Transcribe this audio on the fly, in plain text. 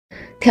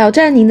挑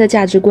战您的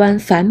价值观，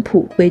返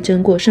璞归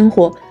真过生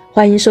活。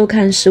欢迎收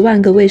看《10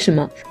万个为什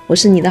么》，我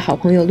是你的好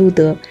朋友路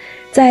德。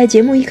在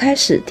节目一开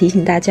始，提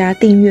醒大家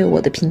订阅我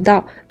的频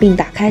道，并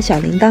打开小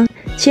铃铛，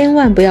千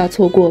万不要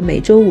错过每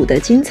周五的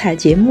精彩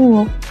节目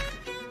哦。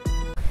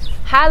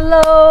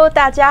Hello，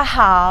 大家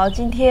好，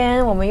今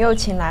天我们又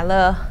请来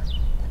了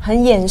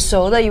很眼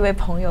熟的一位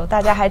朋友，大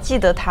家还记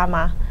得他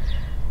吗？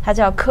他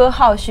叫柯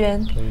浩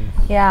轩。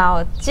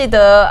我记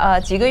得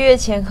几个月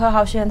前柯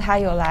浩轩他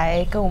有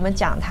来跟我们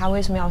讲他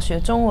为什么要学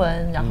中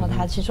文，然后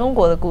他去中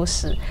国的故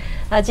事。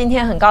那今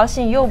天很高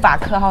兴又把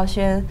柯浩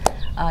轩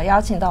邀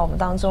请到我们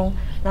当中。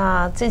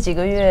那这几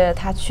个月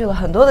他去了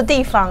很多的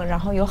地方，然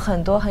后有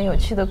很多很有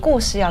趣的故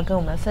事要跟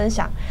我们分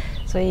享，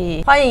所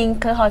以欢迎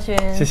柯浩轩。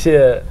谢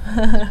谢。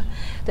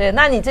对，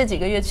那你这几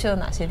个月去了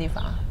哪些地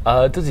方？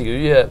这几个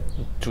月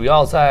主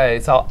要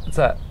在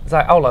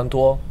奥兰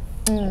多。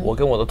我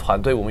跟我的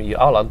团队，我们以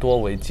奥兰多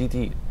为基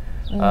地，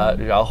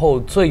然后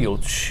最有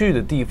趣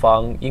的地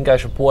方应该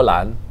是波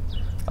兰，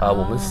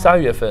我们3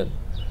月份，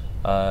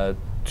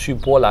去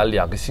波兰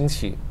2个星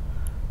期。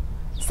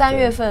3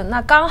月份，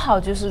那刚好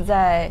就是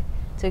在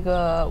这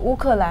个乌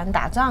克兰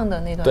打仗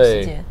的那段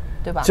时间，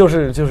对吧？就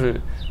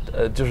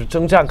是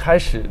征战开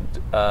始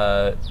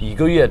1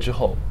个月之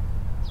后。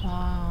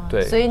哇，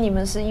对，所以你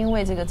们是因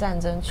为这个战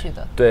争去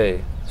的？对，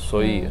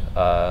所以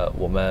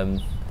我们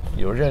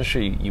有认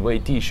识一位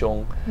弟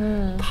兄，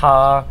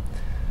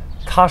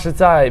他是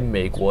在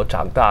美国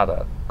长大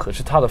的，可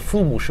是他的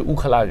父母是乌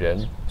克兰人，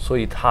所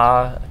以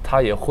他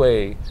也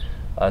会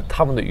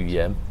他们的语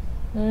言，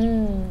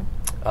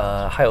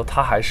还有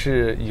他还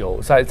是有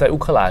在乌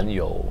克兰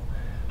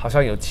好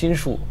像有亲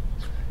属，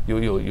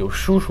有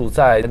叔叔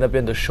在那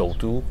边的首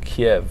都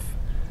Kiev，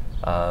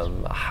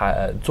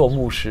 还做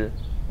牧师，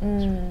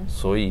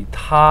所以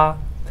他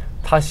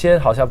先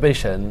好像被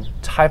神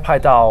差派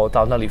到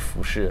那里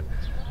服侍。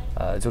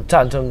就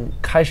战争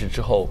开始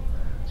之后，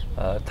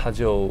他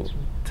就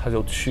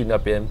去那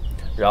边，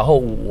然后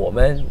我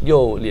们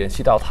又联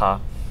系到他，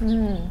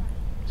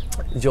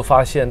你就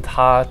发现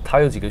他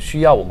有几个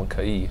需要，我们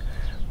可以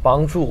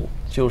帮助，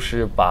就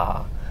是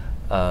把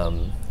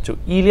就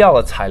医疗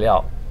的材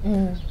料，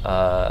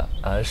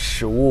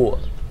食物，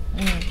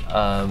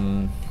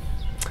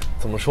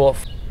怎么说，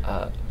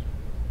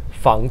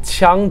防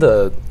枪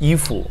的衣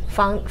服，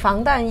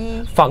防弹衣，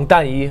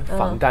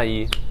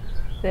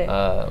对，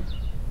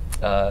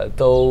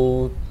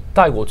都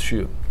带过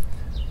去，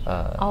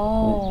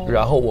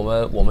然后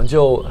我们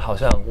就好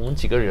像我们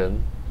几个人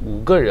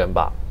5个人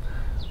吧，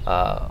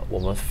我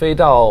们飞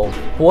到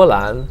波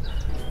兰，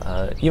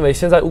因为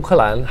现在乌克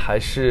兰还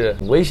是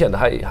很危险的，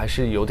还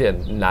是有点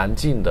难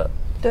进的。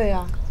对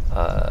呀。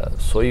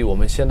所以我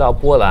们先到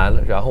波兰，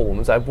然后我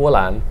们在波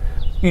兰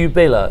预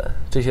备了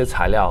这些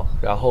材料，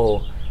然后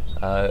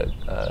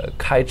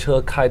开车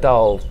开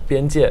到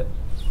边界。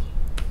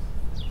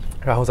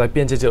然后在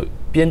边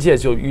界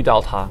就遇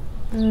到他，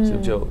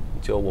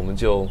我们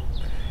就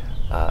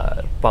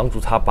帮助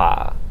他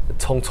把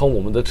从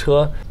我们的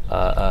车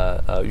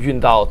运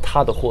到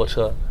他的货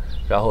车，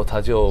然后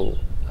他就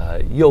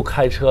又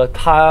开车，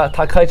他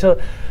开车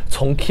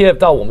从 Kiev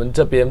到我们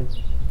这边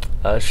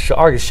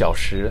12个小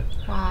时，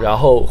然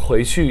后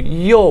回去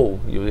又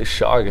有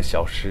12个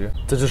小时，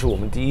这就是我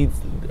们第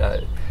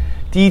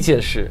一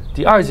件事。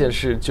第二件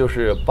事就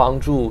是帮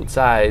助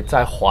在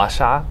华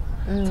沙。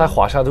在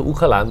华沙的乌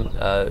克兰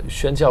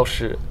宣教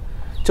士，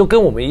就跟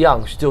我们一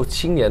样，就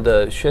青年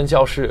的宣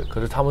教士，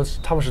可是他们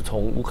是从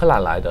乌克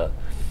兰来的，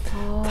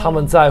他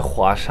们在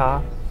华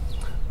沙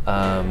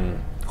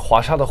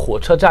的火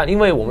车站，因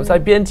为我们在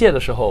边界的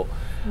时候，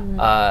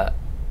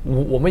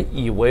我们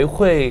以为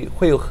会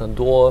有很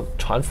多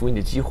传福音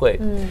的机会，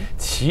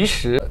其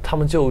实他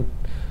们就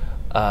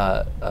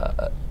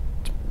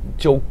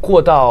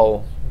过到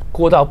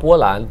波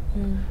兰，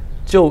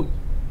就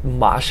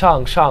马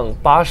上上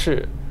巴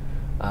士。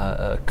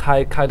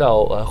开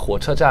到火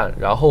车站，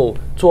然后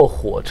坐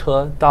火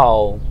车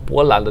到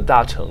波兰的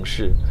大城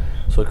市，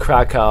所以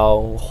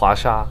Krakow 华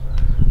沙，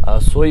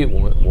所以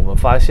我们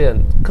发现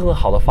更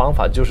好的方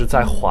法就是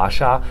在华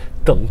沙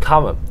等他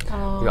们，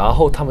然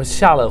后他们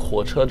下了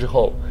火车之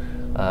后，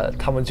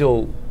他们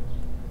就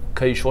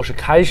可以说是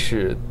开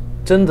始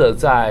真的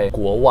在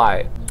国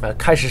外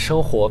开始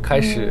生活，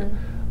开始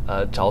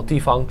找地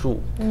方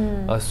住，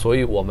所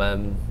以我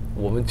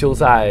们就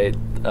在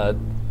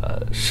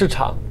市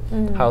场。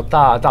还有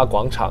大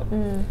广场，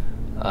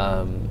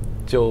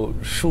就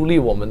树立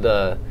我们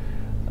的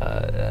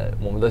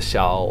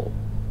小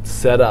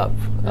setup，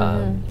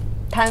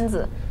摊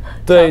子，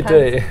对，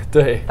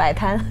摆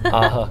摊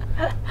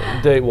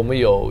对，我们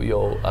有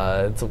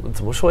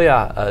怎么说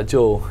呀？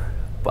就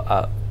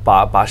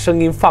把声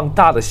音放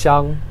大的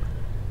箱，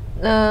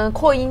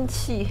扩音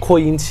器，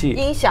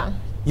音响，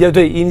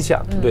对，音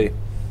响，对。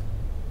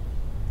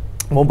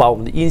我们把我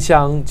们的音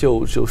箱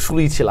就树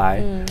立起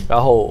来，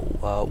然后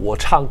我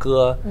唱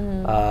歌，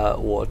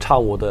我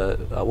唱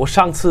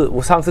我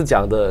上次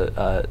讲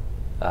的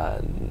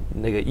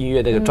那个音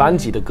乐那个专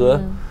辑的歌。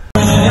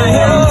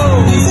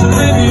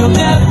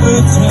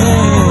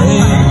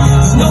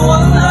No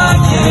one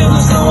like you.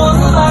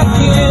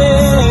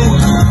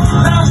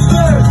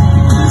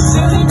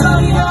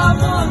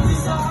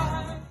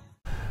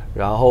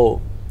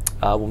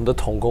 我们的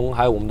同工，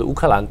还有我们的乌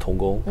克兰同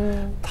工，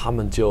他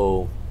们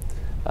就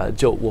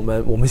我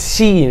们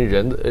吸引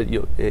人的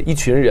有一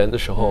群人的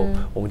时候，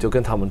我们就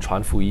跟他们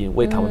传福音，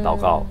为他们祷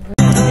告。